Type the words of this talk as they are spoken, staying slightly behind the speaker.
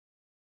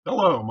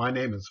Hello, my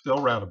name is Phil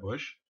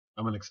Radabush.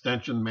 I'm an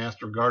Extension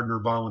Master Gardener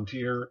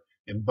volunteer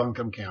in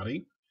Buncombe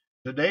County.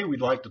 Today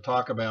we'd like to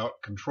talk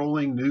about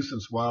controlling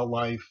nuisance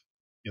wildlife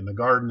in the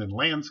garden and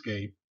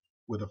landscape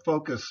with a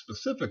focus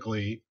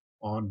specifically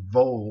on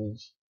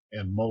voles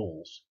and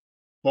moles.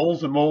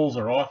 Voles and moles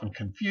are often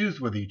confused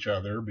with each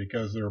other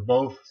because they're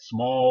both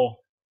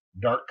small,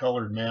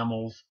 dark-colored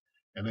mammals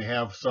and they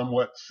have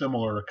somewhat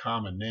similar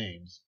common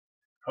names.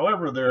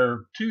 However, there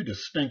are two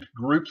distinct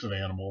groups of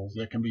animals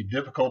that can be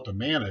difficult to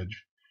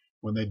manage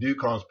when they do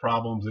cause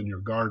problems in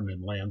your garden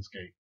and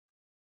landscape.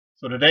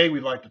 So today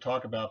we'd like to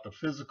talk about the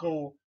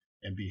physical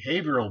and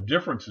behavioral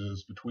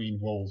differences between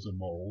voles and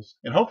moles,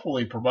 and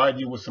hopefully provide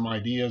you with some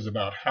ideas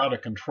about how to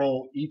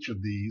control each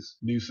of these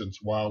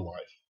nuisance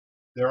wildlife.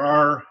 There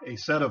are a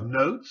set of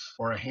notes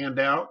or a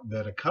handout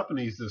that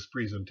accompanies this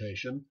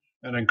presentation,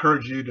 and I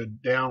encourage you to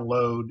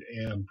download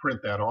and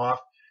print that off.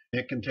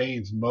 It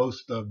contains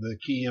most of the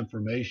key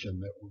information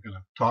that we're going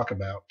to talk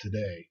about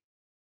today.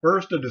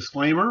 First, a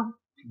disclaimer.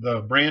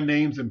 The brand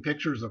names and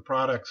pictures of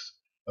products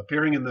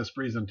appearing in this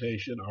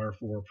presentation are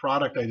for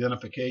product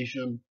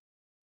identification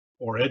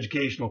or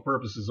educational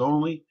purposes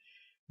only.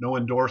 No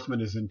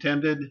endorsement is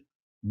intended,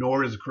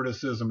 nor is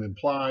criticism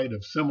implied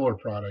of similar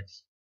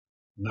products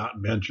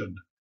not mentioned.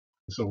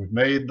 So we've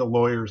made the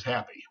lawyers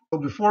happy. So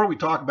before we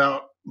talk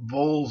about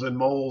voles and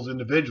moles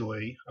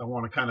individually, I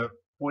want to kind of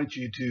point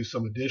you to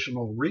some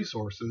additional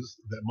resources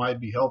that might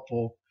be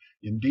helpful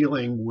in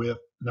dealing with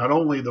not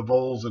only the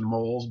voles and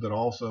moles, but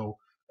also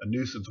a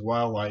nuisance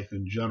wildlife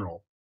in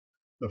general.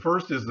 The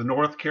first is the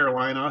North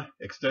Carolina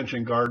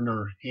Extension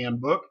Gardener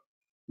Handbook,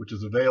 which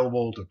is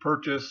available to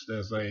purchase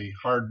as a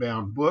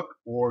hardbound book,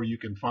 or you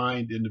can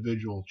find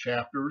individual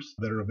chapters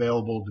that are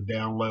available to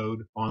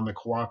download on the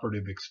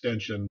Cooperative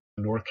Extension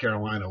North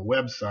Carolina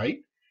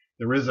website.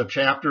 There is a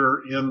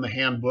chapter in the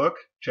handbook,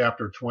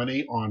 chapter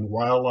 20, on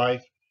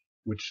wildlife,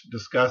 which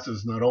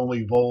discusses not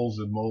only voles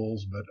and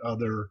moles, but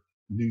other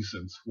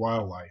nuisance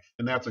wildlife.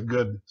 And that's a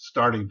good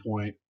starting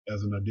point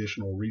as an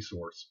additional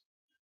resource.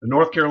 The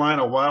North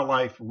Carolina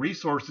Wildlife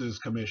Resources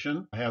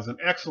Commission has an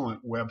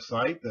excellent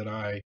website that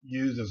I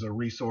use as a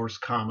resource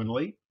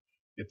commonly.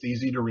 It's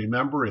easy to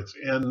remember. It's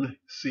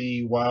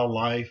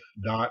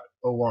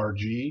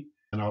ncwildlife.org,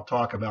 and I'll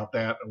talk about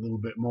that a little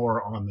bit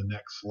more on the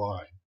next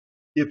slide.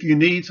 If you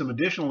need some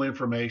additional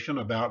information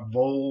about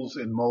voles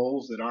and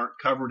moles that aren't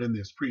covered in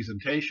this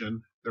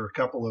presentation, there are a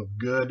couple of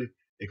good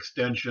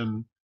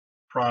extension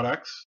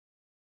products.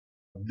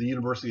 The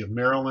University of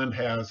Maryland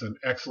has an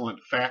excellent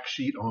fact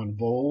sheet on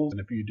voles,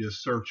 and if you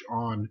just search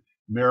on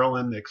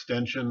Maryland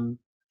Extension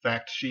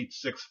Fact Sheet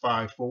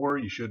 654,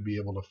 you should be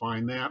able to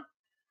find that.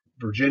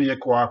 Virginia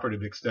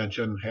Cooperative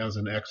Extension has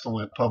an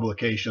excellent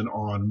publication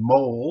on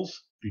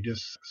moles. If you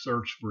just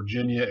search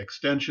Virginia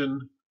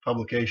Extension,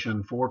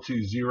 publication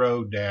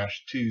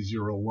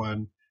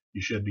 420-201,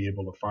 you should be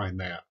able to find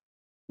that.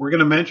 We're going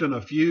to mention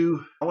a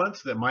few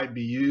repellents that might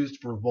be used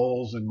for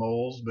voles and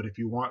moles, but if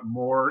you want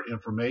more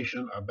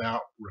information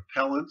about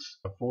repellents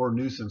for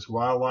nuisance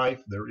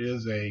wildlife, there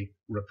is a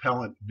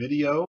repellent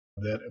video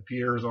that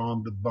appears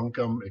on the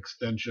Buncombe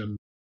Extension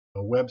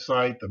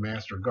website, the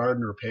Master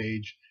Gardener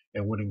page,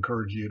 and would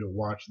encourage you to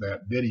watch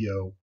that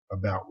video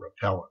about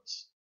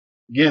repellents.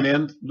 Again,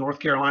 in North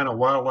Carolina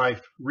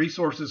Wildlife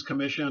Resources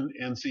Commission,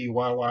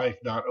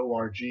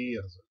 ncwildlife.org is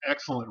an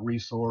excellent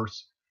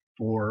resource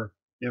for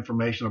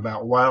information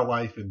about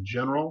wildlife in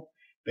general.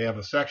 They have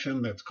a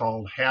section that's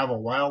called Have a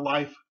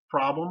Wildlife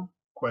Problem?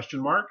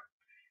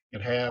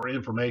 It has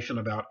information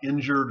about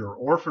injured or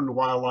orphaned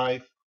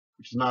wildlife,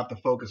 which is not the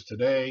focus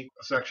today,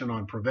 a section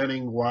on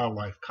preventing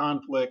wildlife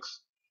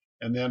conflicts,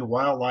 and then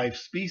wildlife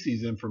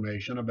species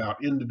information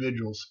about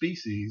individual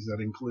species that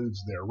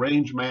includes their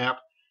range map,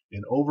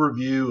 an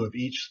overview of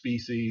each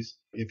species.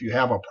 If you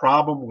have a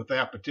problem with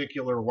that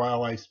particular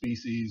wildlife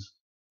species,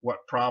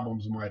 what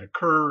problems might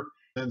occur,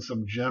 and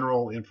some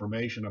general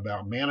information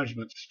about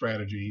management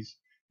strategies,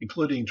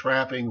 including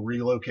trapping,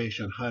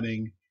 relocation,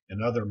 hunting,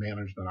 and other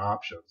management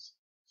options.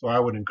 So I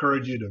would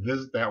encourage you to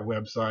visit that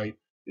website.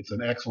 It's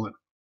an excellent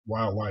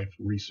wildlife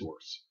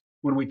resource.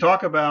 When we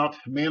talk about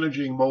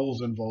managing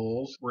moles and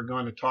voles, we're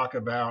going to talk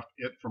about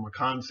it from a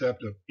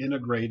concept of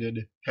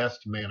integrated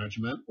pest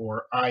management,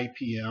 or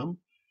IPM.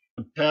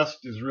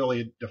 Pest is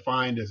really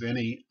defined as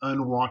any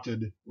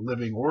unwanted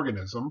living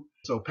organism.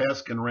 So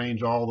pests can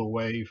range all the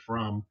way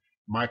from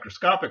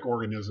microscopic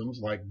organisms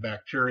like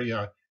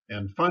bacteria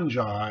and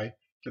fungi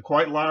to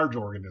quite large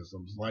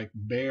organisms like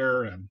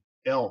bear and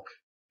elk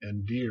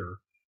and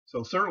deer.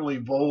 So certainly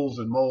voles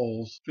and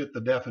moles fit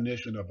the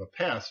definition of a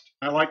pest.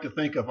 I like to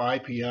think of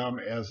IPM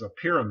as a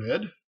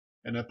pyramid,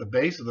 and at the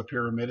base of the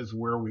pyramid is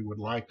where we would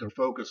like to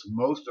focus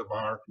most of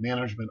our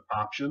management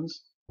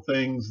options,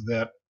 things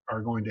that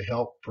are going to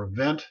help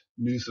prevent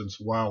nuisance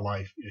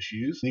wildlife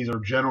issues. These are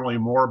generally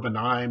more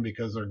benign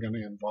because they're going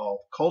to involve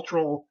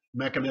cultural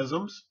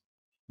mechanisms.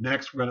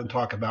 Next, we're going to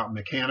talk about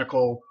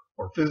mechanical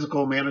or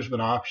physical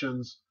management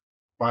options,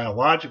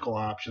 biological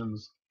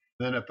options.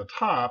 Then at the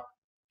top,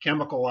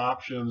 chemical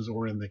options,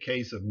 or in the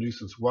case of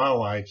nuisance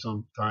wildlife,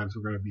 sometimes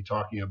we're going to be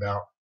talking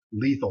about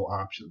lethal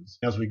options.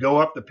 As we go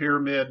up the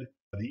pyramid,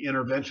 the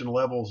intervention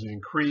levels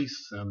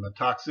increase and the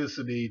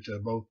toxicity to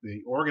both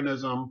the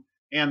organism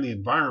and the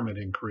environment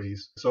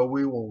increase. So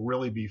we will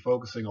really be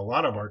focusing a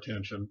lot of our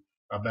attention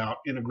about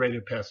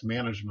integrated pest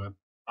management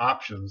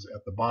options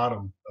at the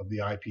bottom of the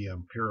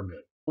IPM pyramid.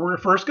 We're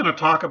first going to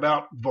talk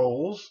about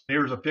voles.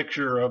 Here's a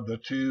picture of the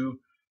two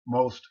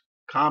most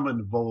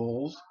common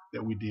voles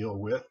that we deal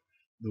with,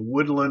 the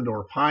woodland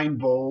or pine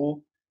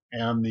vole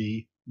and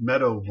the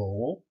meadow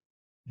vole.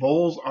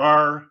 Voles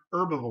are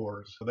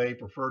herbivores. They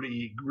prefer to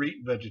eat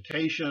green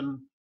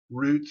vegetation,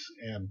 roots,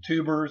 and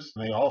tubers.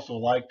 They also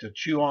like to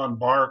chew on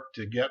bark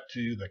to get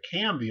to the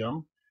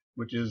cambium,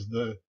 which is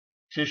the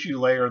tissue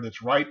layer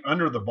that's right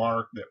under the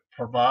bark that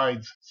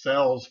provides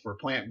cells for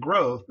plant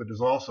growth, but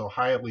is also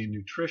highly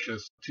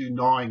nutritious to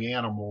gnawing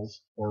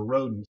animals or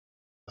rodents,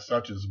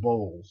 such as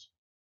voles.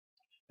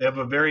 They have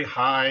a very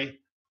high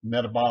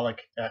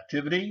metabolic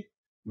activity,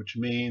 which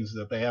means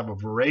that they have a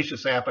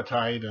voracious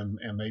appetite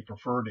and they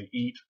prefer to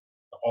eat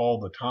all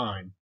the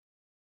time.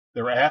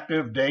 They're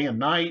active day and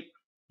night,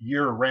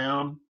 year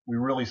round. We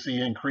really see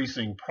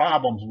increasing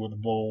problems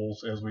with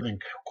voles as we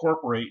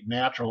incorporate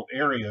natural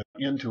area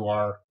into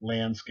our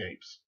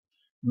landscapes.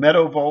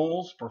 Meadow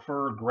voles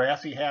prefer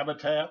grassy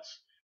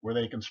habitats where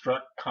they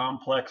construct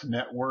complex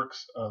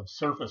networks of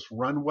surface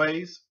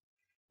runways.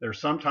 They're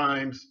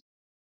sometimes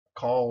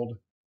called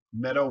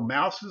meadow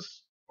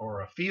mouses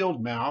or a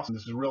field mouse.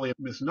 This is really a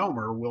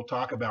misnomer. We'll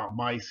talk about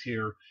mice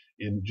here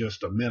in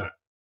just a minute.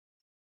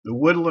 The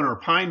woodland or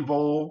pine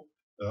vole,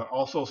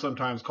 also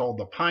sometimes called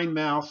the pine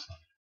mouse.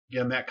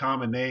 Again, that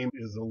common name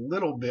is a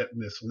little bit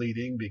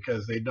misleading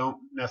because they don't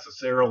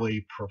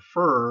necessarily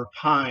prefer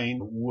pine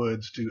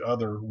woods to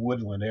other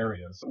woodland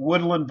areas.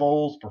 Woodland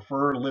voles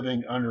prefer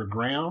living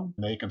underground.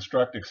 They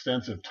construct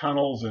extensive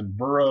tunnels and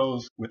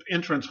burrows with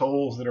entrance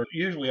holes that are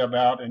usually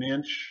about an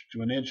inch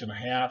to an inch and a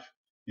half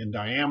in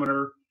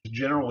diameter,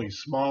 generally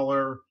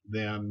smaller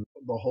than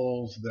the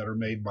holes that are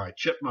made by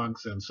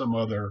chipmunks and some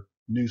other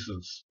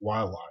nuisance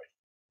wildlife.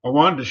 I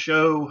wanted to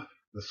show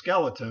the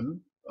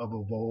skeleton of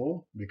a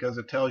vole because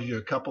it tells you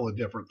a couple of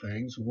different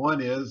things.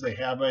 One is they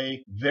have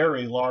a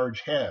very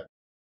large head.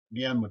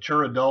 Again,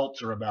 mature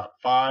adults are about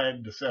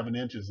 5 to 7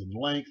 inches in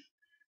length.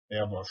 They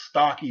have a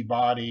stocky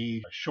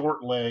body,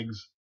 short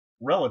legs,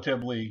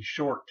 relatively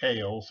short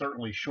tail,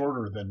 certainly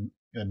shorter than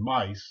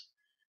mice,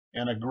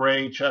 and a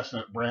gray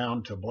chestnut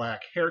brown to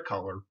black hair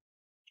color.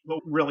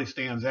 What really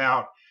stands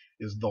out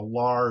is the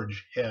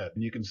large head.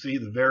 And you can see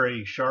the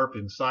very sharp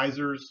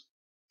incisors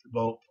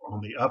both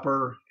on the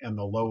upper and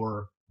the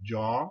lower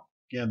jaw.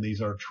 Again,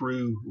 these are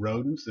true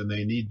rodents and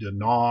they need to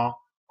gnaw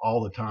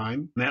all the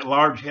time. And that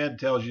large head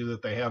tells you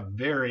that they have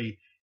very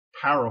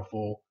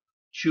powerful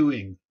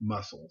chewing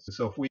muscles.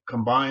 So if we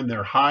combine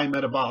their high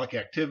metabolic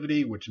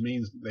activity, which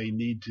means they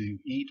need to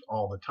eat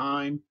all the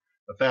time,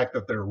 the fact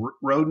that they're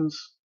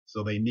rodents,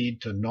 so they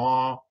need to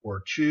gnaw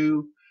or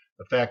chew,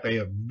 the fact they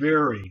have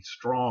very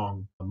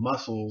strong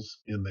muscles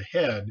in the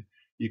head,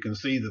 you can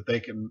see that they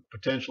can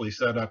potentially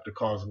set up to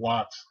cause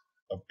lots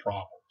of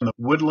problems. The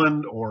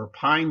woodland or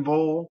pine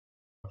vole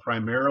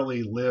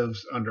primarily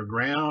lives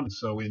underground,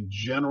 so in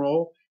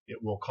general it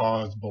will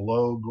cause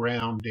below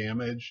ground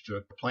damage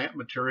to plant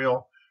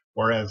material,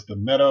 whereas the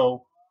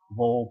meadow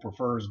vole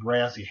prefers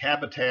grassy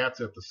habitats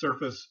at the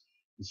surface,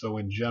 and so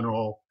in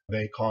general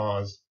they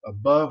cause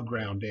above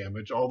ground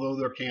damage, although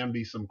there can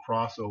be some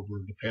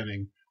crossover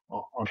depending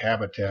on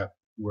habitat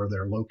where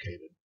they're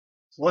located.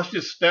 So let's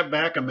just step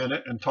back a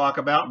minute and talk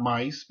about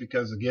mice,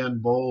 because again,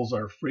 voles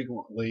are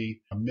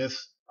frequently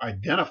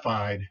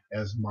misidentified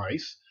as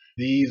mice.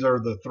 These are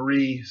the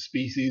three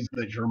species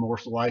that you're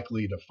most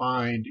likely to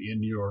find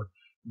in your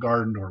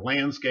garden or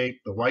landscape: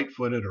 the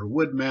white-footed or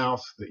wood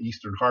mouse, the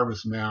eastern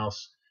harvest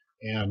mouse,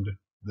 and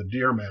the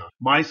deer mouse.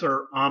 Mice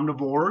are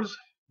omnivores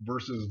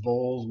versus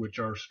voles, which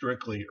are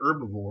strictly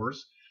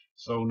herbivores.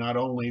 So not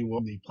only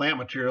will the plant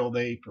material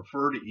they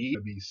prefer to eat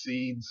be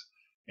seeds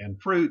and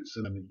fruits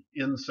and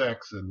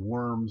insects and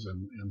worms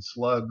and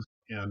slugs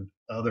and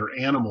other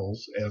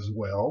animals as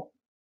well.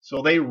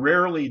 So they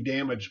rarely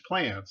damage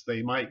plants.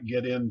 They might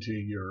get into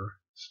your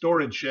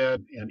storage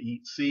shed and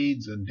eat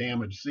seeds and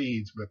damage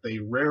seeds, but they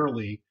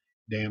rarely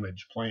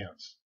damage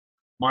plants.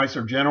 Mice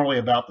are generally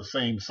about the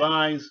same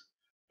size,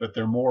 but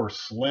they're more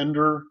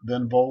slender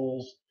than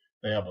voles.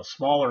 They have a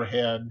smaller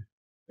head,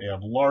 they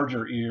have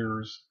larger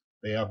ears,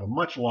 they have a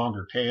much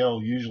longer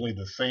tail, usually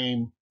the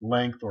same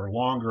length or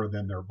longer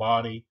than their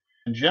body.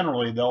 And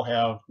generally, they'll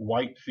have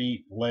white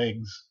feet,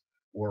 legs,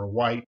 or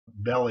white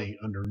belly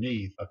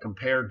underneath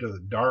compared to the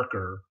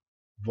darker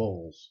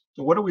voles.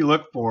 So what do we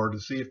look for to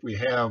see if we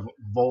have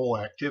vole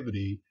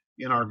activity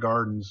in our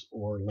gardens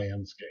or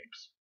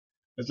landscapes?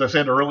 As I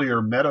said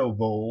earlier, meadow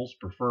voles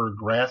prefer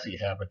grassy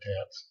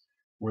habitats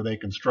where they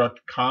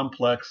construct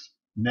complex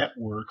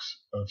networks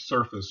of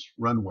surface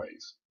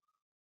runways.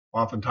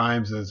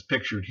 Oftentimes, as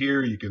pictured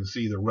here, you can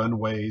see the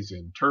runways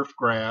in turf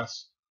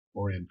grass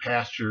or in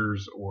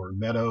pastures or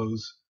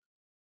meadows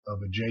of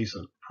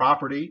adjacent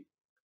property.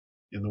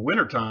 In the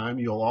wintertime,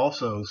 you'll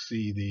also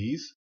see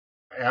these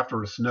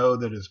After a snow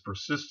that has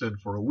persisted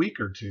for a week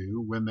or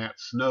two, when that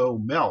snow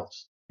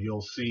melts,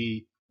 you'll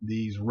see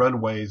these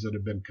runways that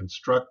have been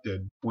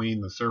constructed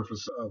between the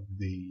surface of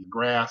the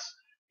grass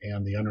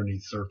and the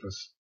underneath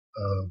surface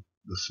of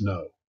the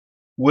snow.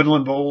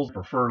 Woodland voles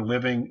prefer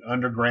living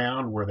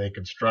underground where they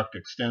construct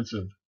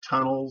extensive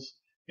tunnels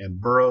and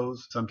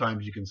burrows.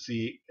 Sometimes you can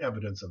see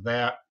evidence of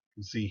that.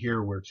 You can see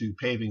here where two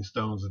paving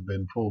stones have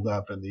been pulled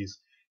up, and these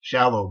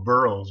shallow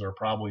burrows are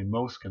probably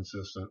most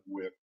consistent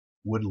with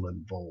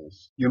woodland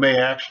voles. You may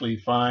actually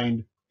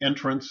find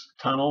entrance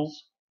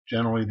tunnels.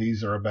 Generally,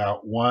 these are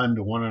about 1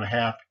 to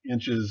 1.5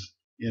 inches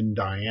in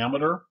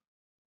diameter.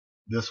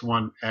 This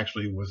one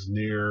actually was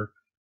near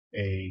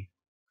a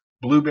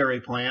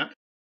blueberry plant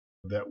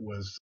that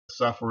was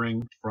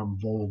suffering from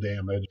vole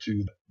damage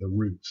to the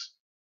roots.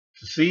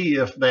 To see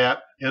if that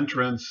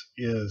entrance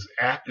is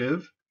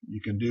active, you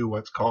can do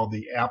what's called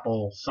the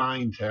apple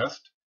sign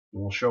test.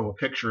 And we'll show a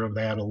picture of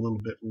that a little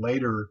bit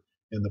later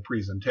in the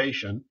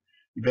presentation.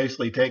 You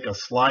basically take a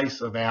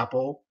slice of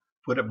apple,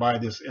 put it by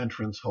this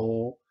entrance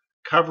hole,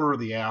 cover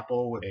the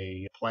apple with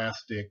a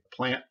plastic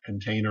plant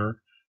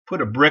container,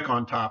 put a brick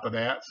on top of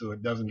that so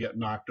it doesn't get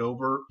knocked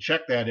over.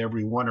 Check that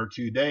every 1 or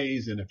 2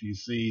 days, and if you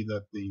see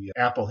that the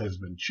apple has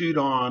been chewed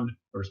on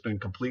or it's been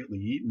completely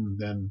eaten,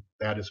 then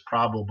that is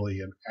probably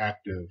an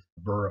active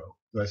burrow.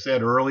 As I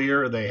said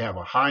earlier, they have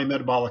a high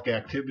metabolic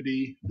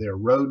activity. They're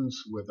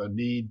rodents with a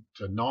need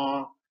to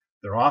gnaw.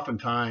 They're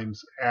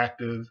oftentimes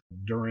active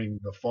during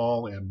the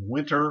fall and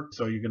winter,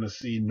 so you're going to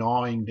see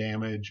gnawing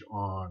damage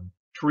on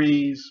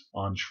trees,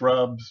 on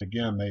shrubs.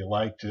 Again, they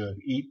like to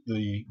eat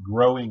the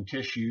growing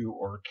tissue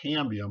or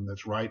cambium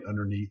that's right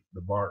underneath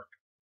the bark.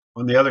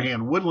 On the other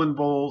hand, woodland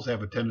voles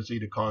have a tendency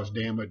to cause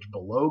damage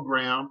below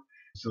ground,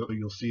 so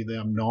you'll see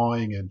them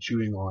gnawing and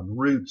chewing on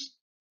roots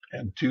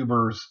and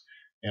tubers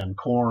and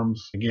corms.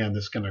 Again,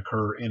 this can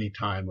occur any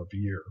time of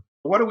year.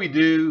 What do we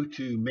do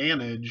to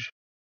manage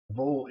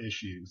vole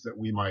issues that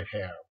we might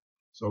have?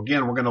 So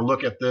again, we're going to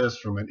look at this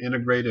from an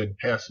integrated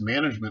pest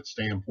management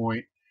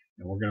standpoint,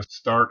 and we're going to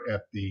start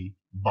at the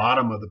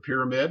bottom of the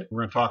pyramid.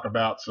 We're going to talk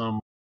about some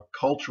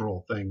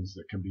cultural things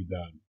that can be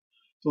done.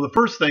 So the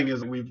first thing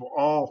is we're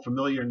all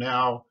familiar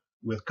now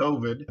with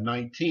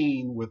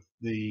COVID-19 with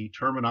the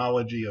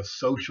terminology of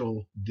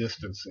social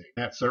distancing.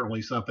 That's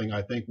certainly something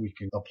I think we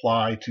can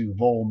apply to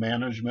vole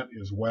management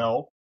as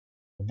well.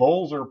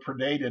 Voles are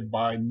predated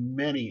by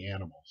many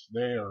animals.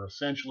 They are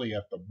essentially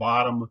at the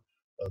bottom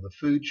of the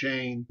food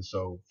chain.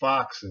 So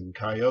fox and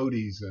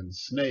coyotes and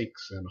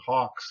snakes and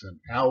hawks and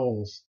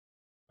owls,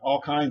 all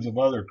kinds of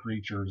other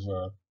creatures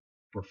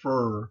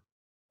prefer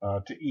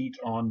to eat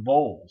on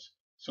voles.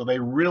 So they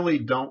really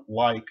don't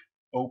like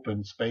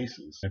open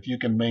spaces. If you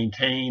can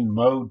maintain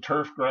mowed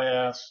turf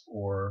grass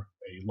or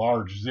a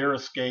large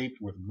xeriscape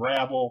with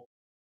gravel,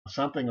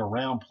 something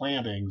around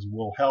plantings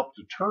will help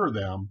deter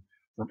them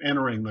from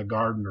entering the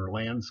garden or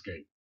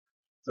landscape.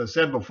 As I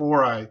said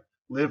before, I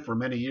lived for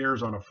many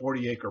years on a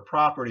 40-acre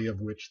property, of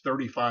which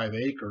 35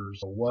 acres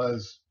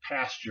was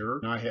pasture.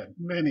 And I had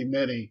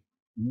many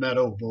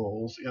meadow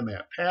voles in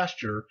that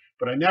pasture,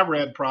 but I never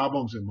had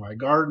problems in my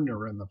garden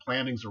or in the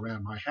plantings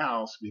around my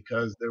house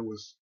because there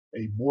was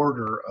a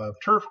border of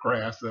turf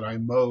grass that I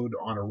mowed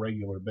on a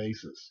regular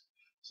basis.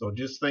 So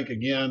just think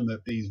again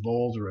that these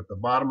voles are at the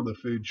bottom of the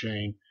food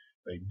chain.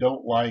 They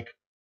don't like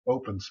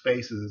open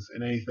spaces,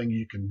 and anything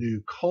you can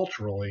do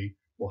culturally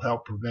will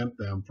help prevent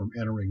them from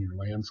entering your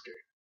landscape.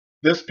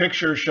 This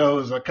picture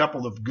shows a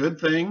couple of good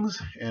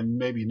things and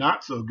maybe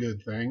not so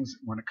good things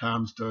when it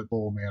comes to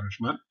vole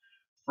management.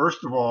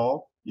 First of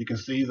all, you can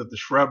see that the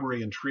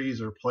shrubbery and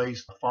trees are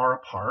placed far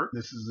apart.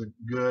 This is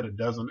good. It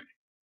doesn't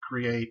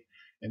create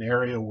an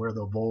area where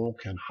the vole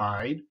can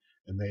hide,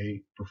 and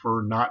they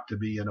prefer not to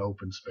be in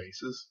open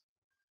spaces.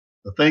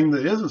 The thing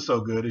that isn't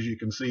so good is you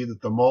can see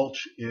that the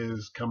mulch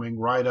is coming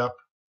right up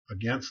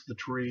against the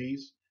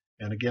trees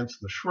and against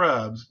the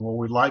shrubs. What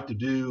we'd like to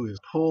do is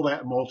pull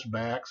that mulch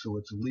back so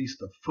it's at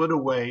least a foot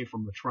away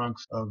from the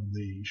trunks of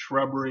the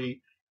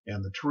shrubbery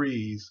and the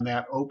trees, and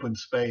that open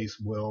space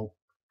will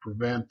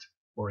prevent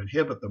or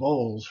inhibit the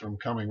voles from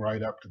coming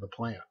right up to the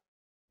plant.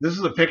 This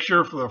is a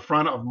picture for the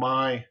front of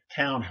my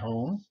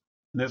townhome.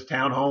 This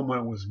townhome, when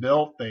it was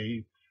built,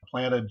 they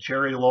planted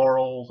cherry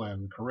laurels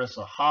and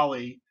Carissa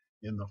holly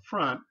in the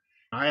front.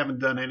 I haven't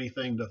done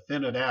anything to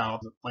thin it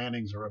out. The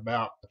plantings are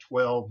about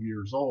 12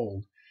 years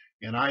old,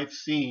 and I've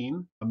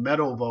seen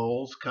meadow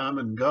voles come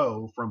and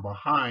go from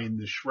behind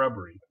the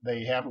shrubbery.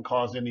 They haven't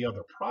caused any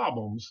other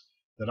problems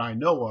that I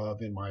know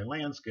of in my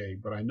landscape,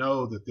 but I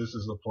know that this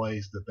is a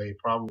place that they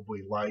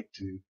probably like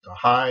to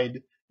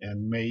hide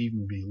and may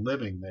even be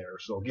living there.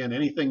 So again,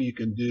 anything you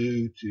can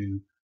do to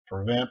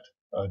prevent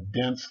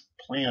dense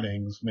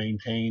plantings,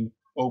 maintain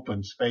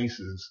open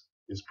spaces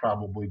is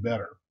probably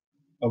better.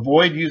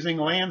 Avoid using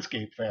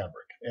landscape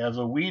fabric as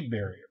a weed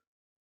barrier.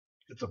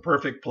 It's a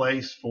perfect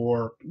place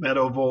for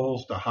meadow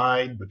voles to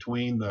hide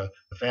between the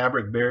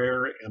fabric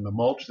barrier and the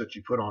mulch that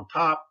you put on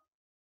top.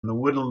 And the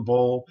woodland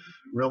vole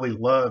really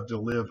love to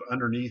live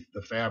underneath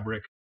the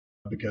fabric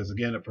because,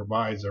 again, it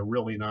provides a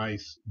really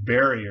nice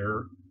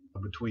barrier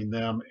between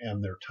them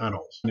and their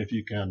tunnels. And if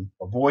you can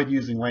avoid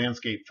using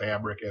landscape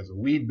fabric as a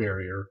weed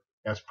barrier,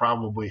 that's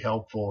probably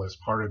helpful as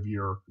part of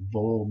your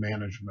vole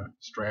management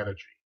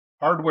strategy.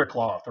 Hardware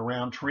cloth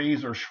around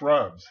trees or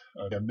shrubs,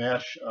 a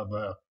mesh of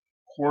a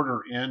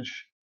 1/4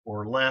 inch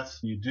or less.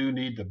 You do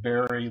need to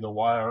bury the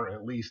wire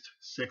at least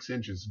 6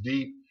 inches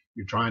deep.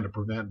 You're trying to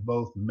prevent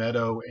both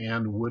meadow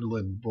and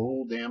woodland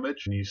vole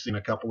damage. And you've seen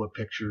a couple of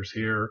pictures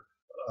here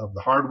of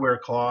the hardware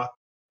cloth.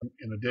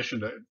 In addition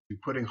to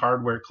putting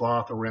hardware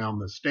cloth around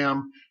the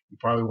stem, you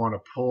probably want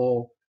to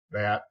pull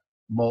that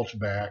mulch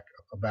back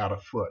about 1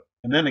 foot.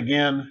 And then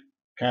again,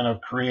 kind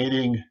of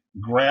creating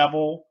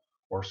gravel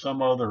or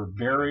some other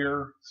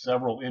barrier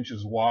several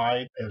inches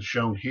wide, as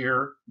shown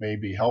here, may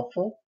be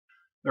helpful.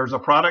 There's a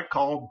product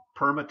called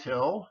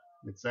Permatil.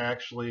 It's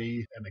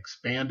actually an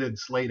expanded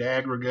slate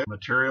aggregate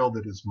material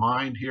that is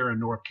mined here in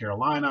North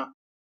Carolina.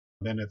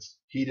 Then it's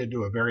heated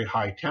to a very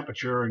high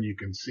temperature, and you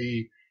can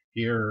see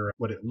here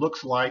what it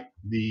looks like.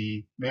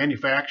 The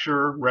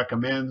manufacturer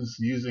recommends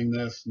using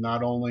this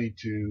not only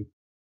to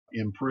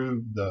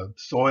improve the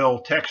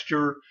soil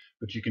texture,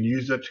 but you can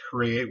use it to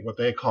create what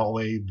they call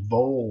a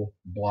vole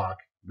block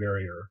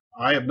barrier.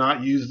 I have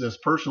not used this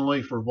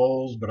personally for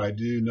voles, but I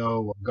do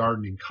know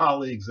gardening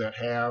colleagues that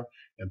have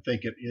and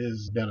think it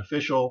is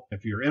beneficial.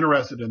 If you're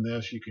interested in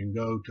this, you can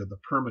go to the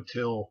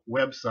Permatil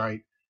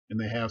website, and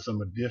they have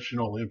some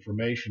additional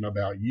information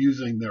about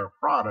using their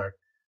product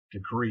to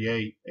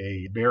create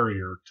a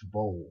barrier to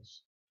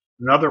voles.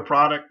 Another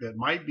product that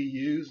might be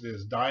used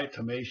is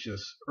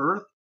diatomaceous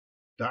earth.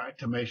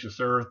 Diatomaceous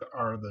earth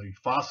are the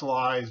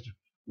fossilized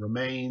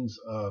remains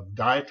of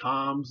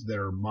diatoms that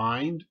are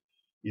mined.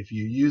 If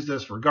you use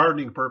this for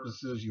gardening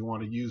purposes, you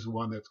want to use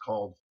one that's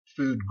called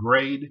food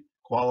grade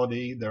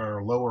quality. There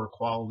are lower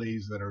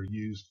qualities that are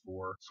used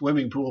for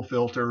swimming pool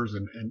filters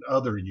and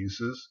other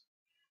uses.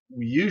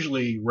 We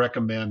usually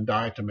recommend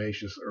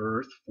diatomaceous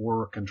earth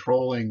for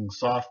controlling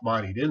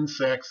soft-bodied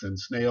insects and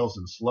snails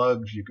and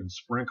slugs. You can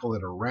sprinkle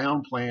it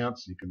around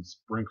plants. You can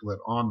sprinkle it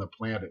on the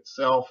plant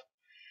itself.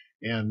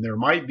 And there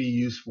might be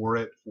use for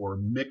it for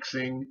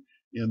mixing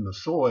in the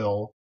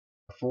soil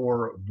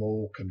for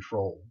vole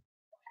control.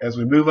 As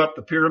we move up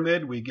the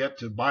pyramid, we get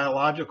to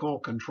biological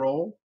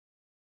control.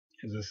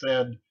 As I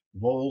said,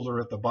 voles are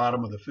at the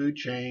bottom of the food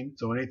chain,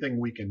 so anything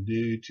we can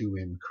do to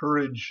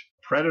encourage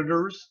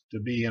predators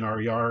to be in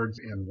our yards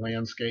and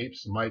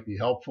landscapes might be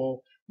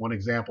helpful. One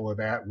example of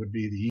that would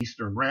be the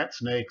eastern rat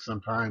snake,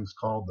 sometimes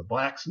called the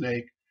black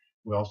snake.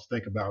 We also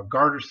think about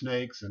garter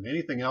snakes and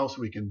anything else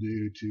we can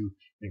do to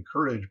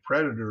encourage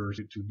predators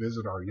to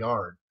visit our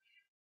yard.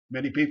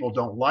 Many people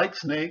don't like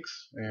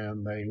snakes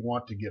and they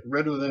want to get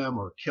rid of them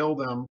or kill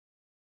them,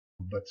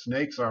 but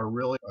snakes are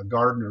really a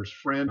gardener's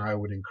friend. I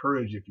would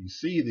encourage, if you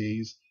see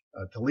these,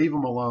 to leave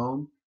them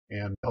alone,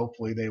 and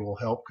hopefully they will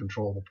help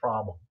control the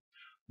problem.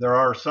 There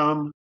are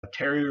some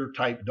terrier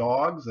type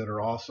dogs that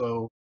are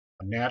also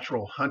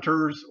natural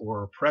hunters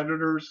or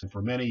predators. And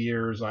for many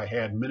years I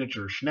had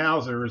miniature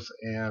schnauzers,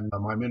 and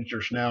my miniature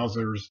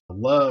schnauzers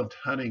loved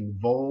hunting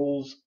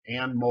voles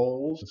and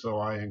moles, so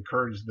I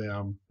encouraged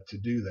them to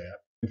do that.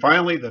 And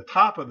finally, the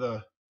top of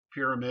the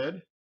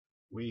pyramid,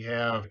 we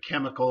have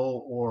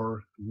chemical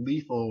or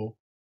lethal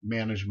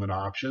management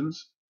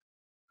options.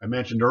 I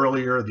mentioned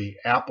earlier the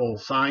apple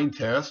sign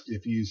test.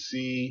 If you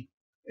see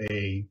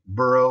a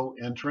burrow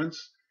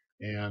entrance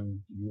and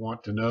you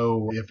want to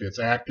know if it's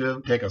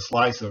active, take a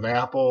slice of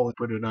apple,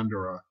 put it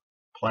under a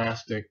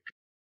plastic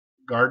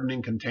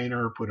gardening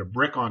container, put a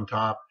brick on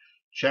top,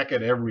 check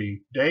it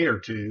every day or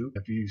two.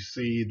 If you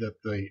see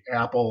that the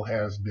apple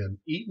has been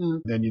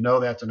eaten, then you know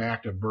that's an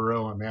active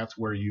burrow, and that's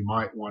where you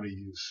might want to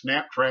use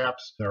snap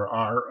traps. There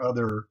are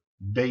other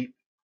bait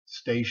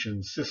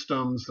station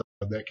systems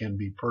that can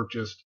be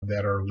purchased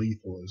that are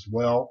lethal as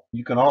well.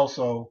 You can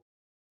also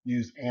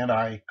use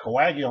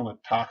anticoagulant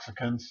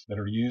toxicants that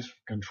are used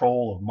for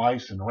control of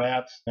mice and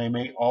rats. They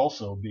may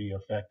also be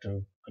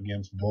effective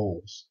against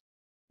voles.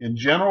 In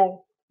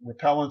general,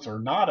 repellents are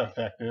not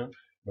effective,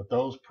 but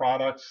those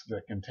products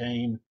that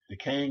contain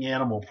decaying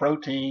animal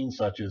protein,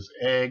 such as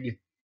egg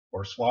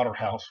or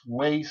slaughterhouse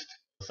waste,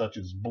 such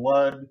as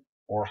blood,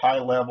 or high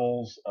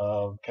levels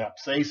of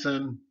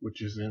capsaicin,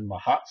 which is in the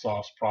hot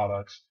sauce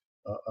products,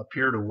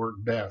 appear to work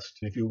best.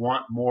 If you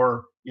want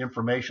more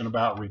information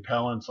about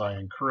repellents, I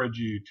encourage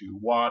you to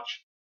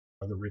watch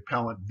the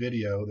repellent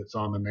video that's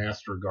on the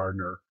Master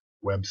Gardener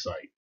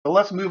website. So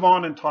let's move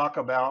on and talk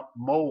about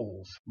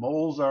moles.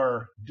 Moles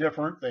are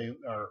different. They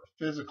are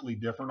physically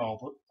different,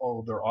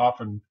 although they're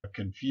often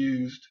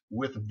confused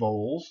with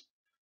voles.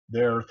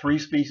 There are 3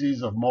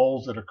 species of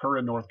moles that occur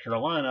in North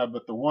Carolina,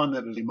 but the one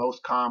that is the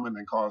most common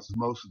and causes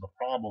most of the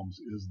problems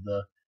is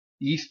the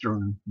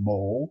eastern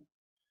mole.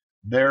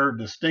 They're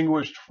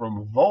distinguished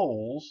from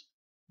voles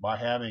by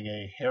having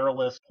a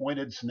hairless,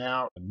 pointed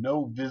snout,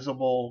 no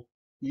visible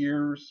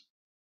ears,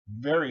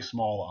 very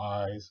small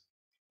eyes,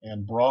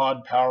 and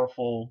broad,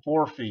 powerful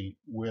forefeet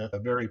with a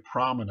very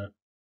prominent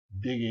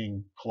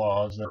digging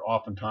claws that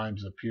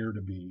oftentimes appear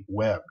to be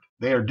webbed.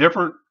 They are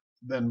different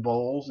than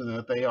voles in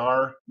that they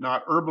are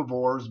not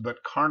herbivores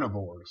but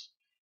carnivores.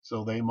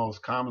 So they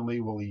most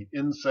commonly will eat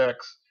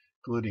insects,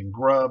 including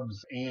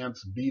grubs,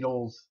 ants,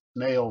 beetles,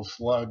 snails,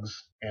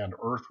 slugs, and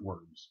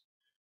earthworms.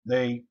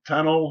 They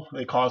tunnel,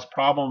 they cause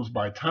problems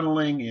by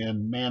tunneling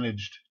in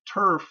managed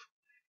turf,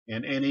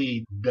 and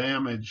any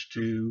damage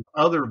to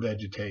other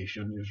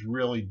vegetation is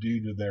really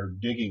due to their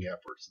digging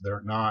efforts.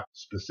 They're not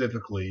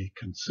specifically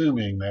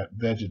consuming that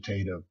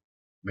vegetative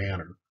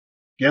matter.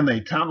 Again,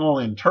 they tunnel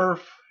in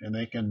turf and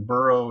they can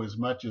burrow as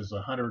much as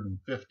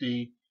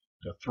 150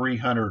 to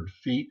 300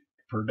 feet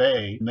per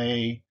day. And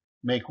they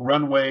make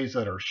runways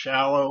that are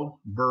shallow,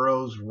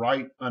 burrows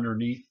right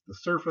underneath the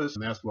surface,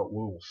 and that's what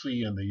we'll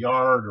see in the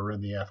yard or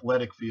in the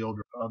athletic field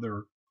or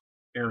other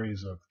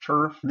areas of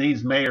turf.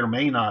 These may or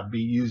may not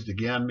be used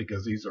again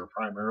because these are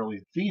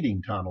primarily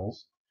feeding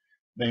tunnels.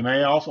 They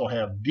may also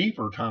have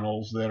deeper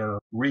tunnels that are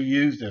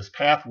reused as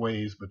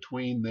pathways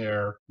between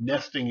their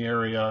nesting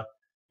area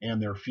and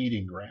their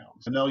feeding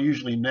grounds. And they'll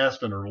usually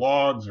nest under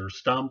logs or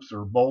stumps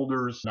or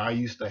boulders. I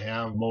used to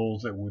have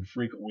moles that would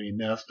frequently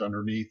nest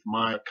underneath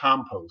my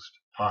compost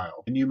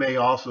pile. And you may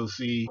also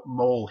see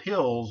mole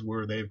hills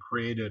where they've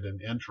created an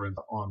entrance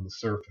on the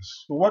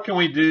surface. But what can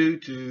we do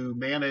to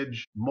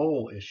manage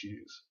mole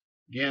issues?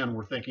 Again,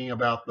 we're thinking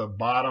about the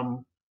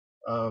bottom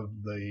of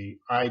the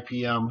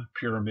IPM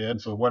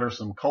pyramid. So what are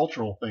some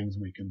cultural things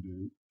we can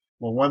do?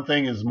 Well, one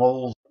thing is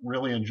moles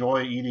really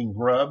enjoy eating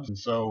grubs. And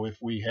so if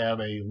we have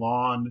a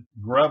lawn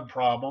grub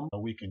problem,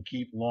 we can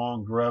keep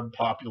lawn grub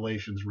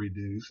populations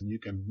reduced. And you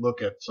can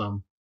look at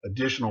some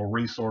additional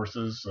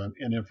resources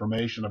and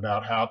information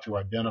about how to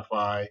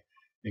identify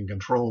and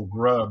control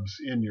grubs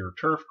in your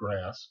turf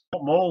grass.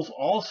 Moles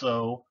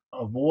also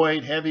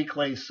avoid heavy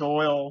clay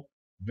soil,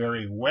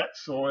 very wet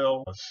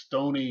soil,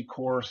 stony,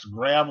 coarse,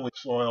 gravelly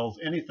soils,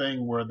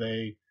 anything where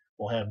they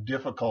will have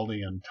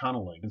difficulty in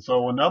tunneling. And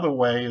so another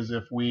way is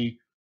if we,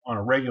 on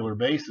a regular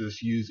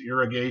basis, use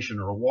irrigation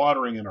or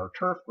watering in our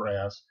turf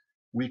grass,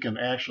 we can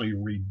actually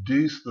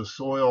reduce the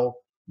soil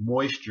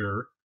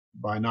moisture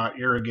by not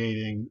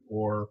irrigating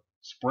or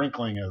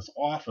sprinkling as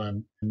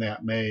often, and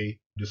that may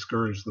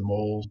discourage the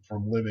moles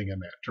from living in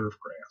that turf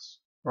grass.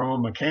 From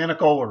a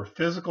mechanical or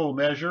physical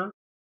measure,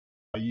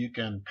 you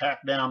can pack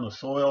down the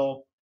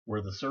soil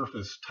where the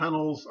surface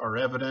tunnels are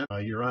evident.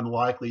 You're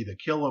unlikely to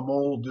kill a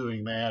mole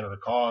doing that or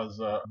cause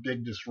a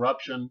big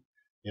disruption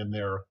in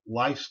their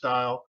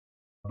lifestyle.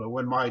 But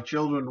when my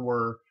children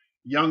were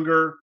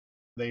younger,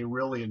 they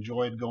really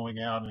enjoyed going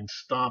out and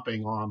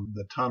stomping on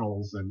the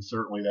tunnels, and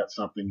certainly that's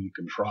something you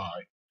can try.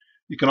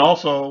 You can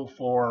also,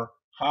 for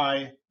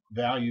high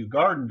value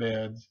garden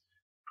beds,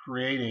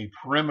 create a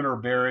perimeter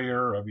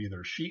barrier of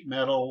either sheet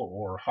metal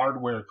or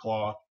hardware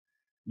cloth.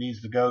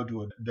 Needs to go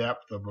to a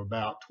depth of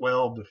about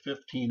 12 to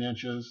 15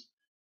 inches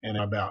and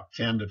about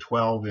 10 to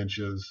 12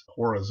 inches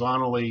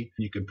horizontally.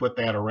 You can put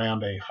that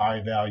around a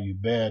high value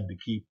bed to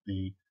keep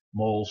the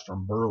moles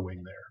from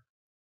burrowing there.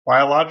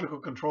 Biological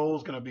control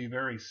is going to be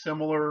very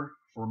similar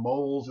for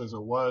moles as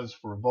it was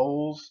for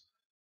voles.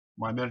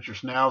 My miniature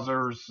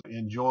schnauzers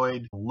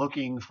enjoyed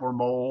looking for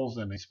moles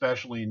and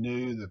especially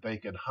knew that they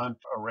could hunt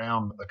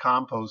around the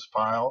compost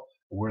pile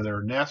where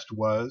their nest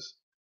was.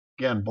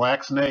 Again,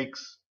 black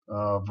snakes,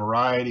 a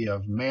variety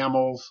of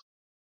mammals,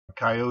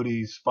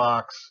 coyotes,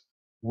 fox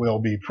will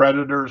be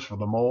predators for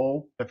the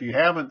mole. If you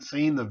haven't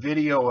seen the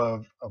video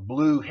of a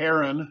blue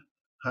heron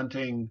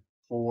hunting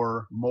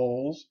for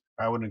moles,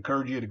 I would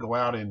encourage you to go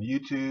out in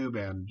YouTube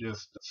and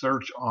just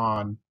search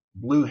on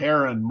blue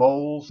heron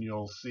moles.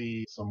 You'll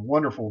see some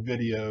wonderful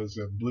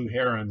videos of blue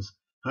herons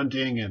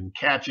hunting and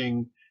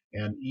catching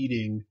and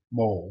eating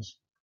moles.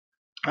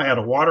 I had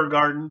a water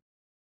garden,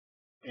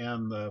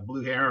 and the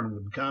blue heron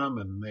would come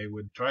and they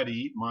would try to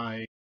eat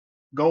my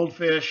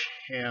goldfish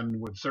and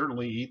would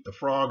certainly eat the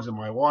frogs in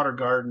my water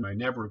garden. I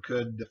never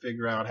could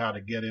figure out how to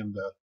get him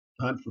to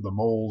hunt for the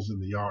moles in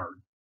the yard.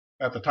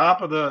 At the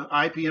top of the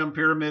IPM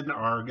pyramid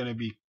are going to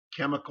be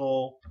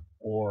chemical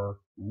or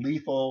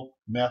lethal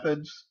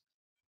methods.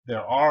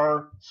 There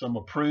are some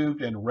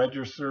approved and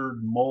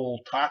registered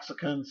mole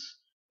toxicants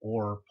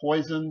or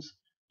poisons,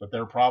 but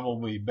they're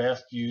probably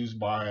best used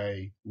by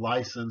a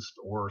licensed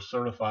or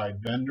certified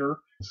vendor,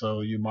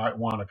 so you might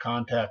want to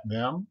contact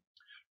them.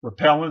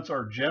 Repellents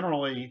are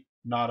generally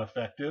not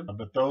effective,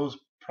 but those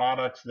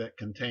products that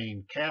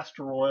contain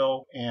castor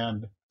oil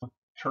and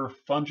turf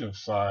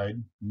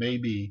fungicide may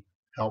be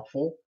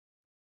helpful.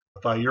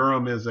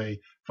 Thiurum is a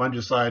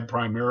fungicide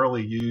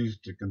primarily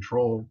used to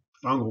control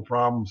fungal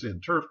problems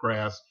in turf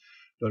grass,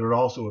 but it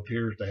also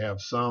appears to have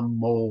some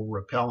mole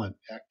repellent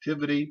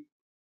activity.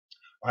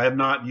 I have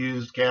not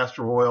used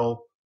castor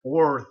oil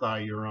or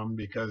thiurum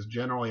because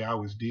generally I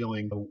was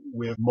dealing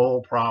with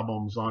mole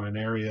problems on an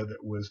area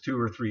that was 2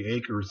 or 3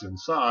 acres in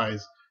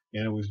size,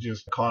 and it was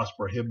just cost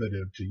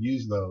prohibitive to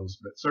use those.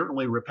 But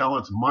certainly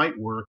repellents might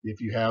work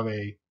if you have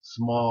a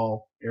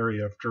small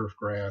area of turf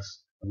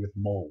grass with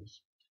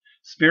moles.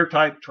 Spear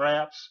type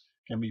traps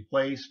can be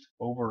placed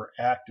over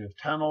active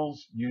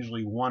tunnels,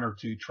 usually 1 or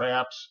 2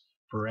 traps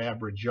per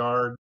average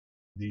yard.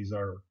 These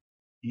are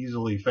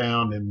easily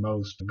found in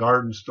most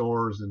garden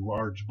stores and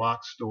large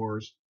box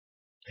stores,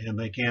 and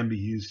they can be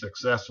used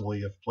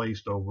successfully if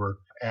placed over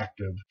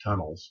active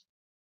tunnels.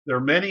 There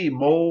are many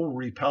mole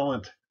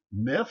repellent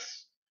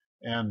myths,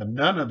 and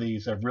none of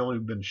these have really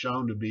been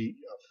shown to be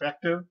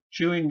effective.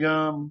 Chewing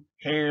gum,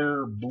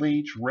 hair,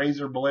 bleach,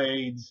 razor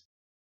blades,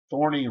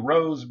 thorny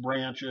rose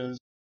branches,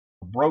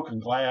 broken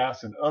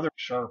glass, and other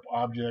sharp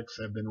objects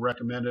have been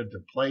recommended to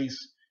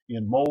place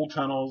in mole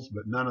tunnels,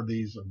 but none of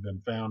these have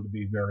been found to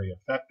be very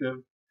effective.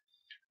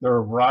 There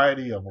are a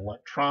variety of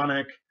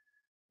electronic,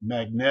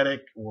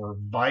 magnetic, or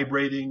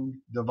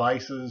vibrating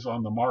devices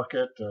on the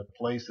market to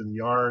place in the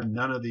yard.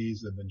 None of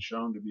these have been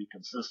shown to be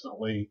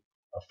consistently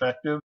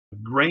effective.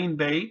 Grain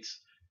baits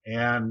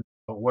and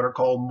what are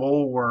called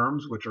mole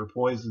worms, which are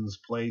poisons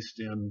placed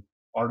in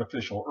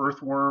artificial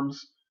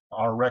earthworms,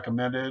 are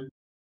recommended.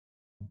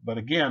 But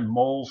again,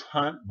 moles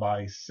hunt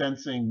by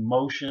sensing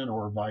motion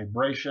or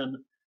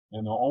vibration,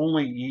 and they'll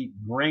only eat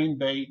grain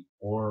bait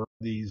or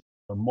these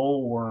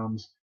mole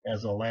worms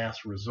as a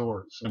last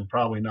resort, and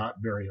probably not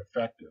very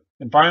effective.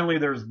 And finally,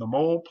 there's the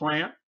mole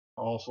plant,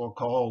 also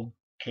called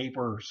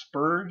caper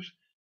spurge,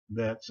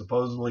 that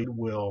supposedly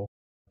will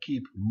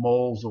keep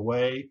moles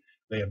away.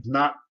 They have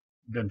not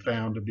been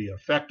found to be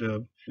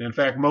effective. And in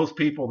fact, most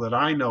people that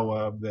I know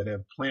of that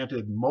have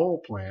planted mole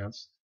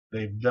plants,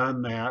 they've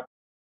done that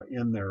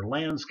in their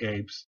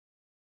landscapes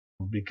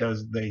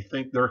because they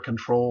think they're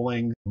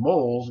controlling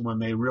moles when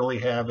they really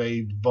have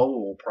a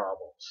vole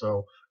problem.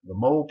 So the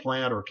mole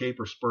plant or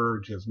caper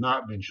spurge has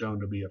not been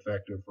shown to be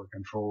effective for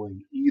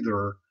controlling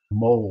either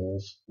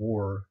moles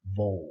or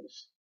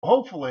voles.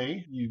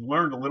 Hopefully, you've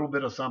learned a little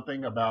bit of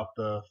something about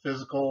the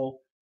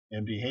physical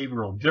and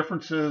behavioral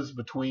differences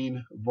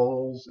between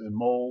voles and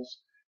moles.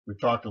 We've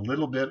talked a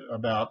little bit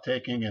about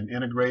taking an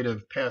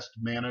integrative pest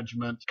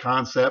management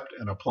concept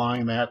and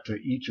applying that to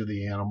each of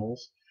the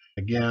animals.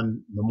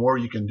 Again, the more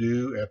you can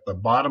do at the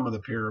bottom of the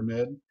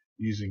pyramid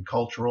using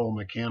cultural,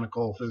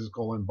 mechanical,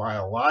 physical, and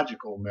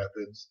biological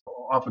methods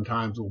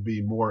oftentimes will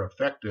be more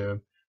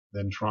effective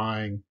than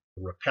trying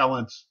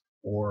repellents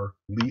or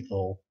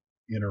lethal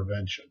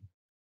intervention.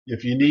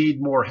 If you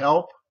need more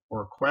help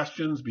or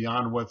questions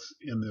beyond what's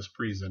in this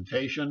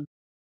presentation,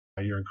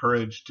 you're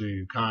encouraged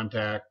to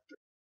contact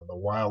the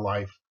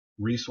wildlife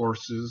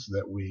resources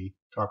that we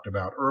talked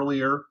about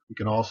earlier. You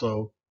can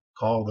also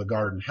call the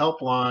garden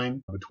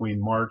helpline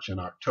between March and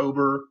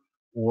October,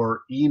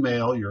 or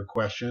email your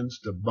questions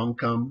to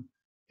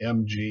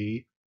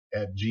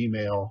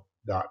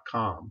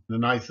buncombmg@gmail.com. The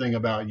nice thing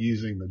about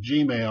using the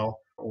Gmail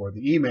or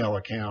the email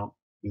account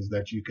is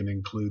that you can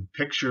include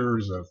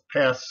pictures of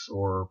pests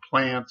or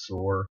plants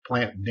or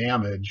plant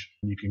damage,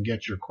 and you can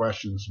get your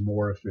questions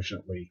more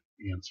efficiently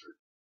answered.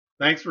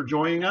 Thanks for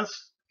joining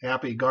us.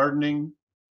 Happy gardening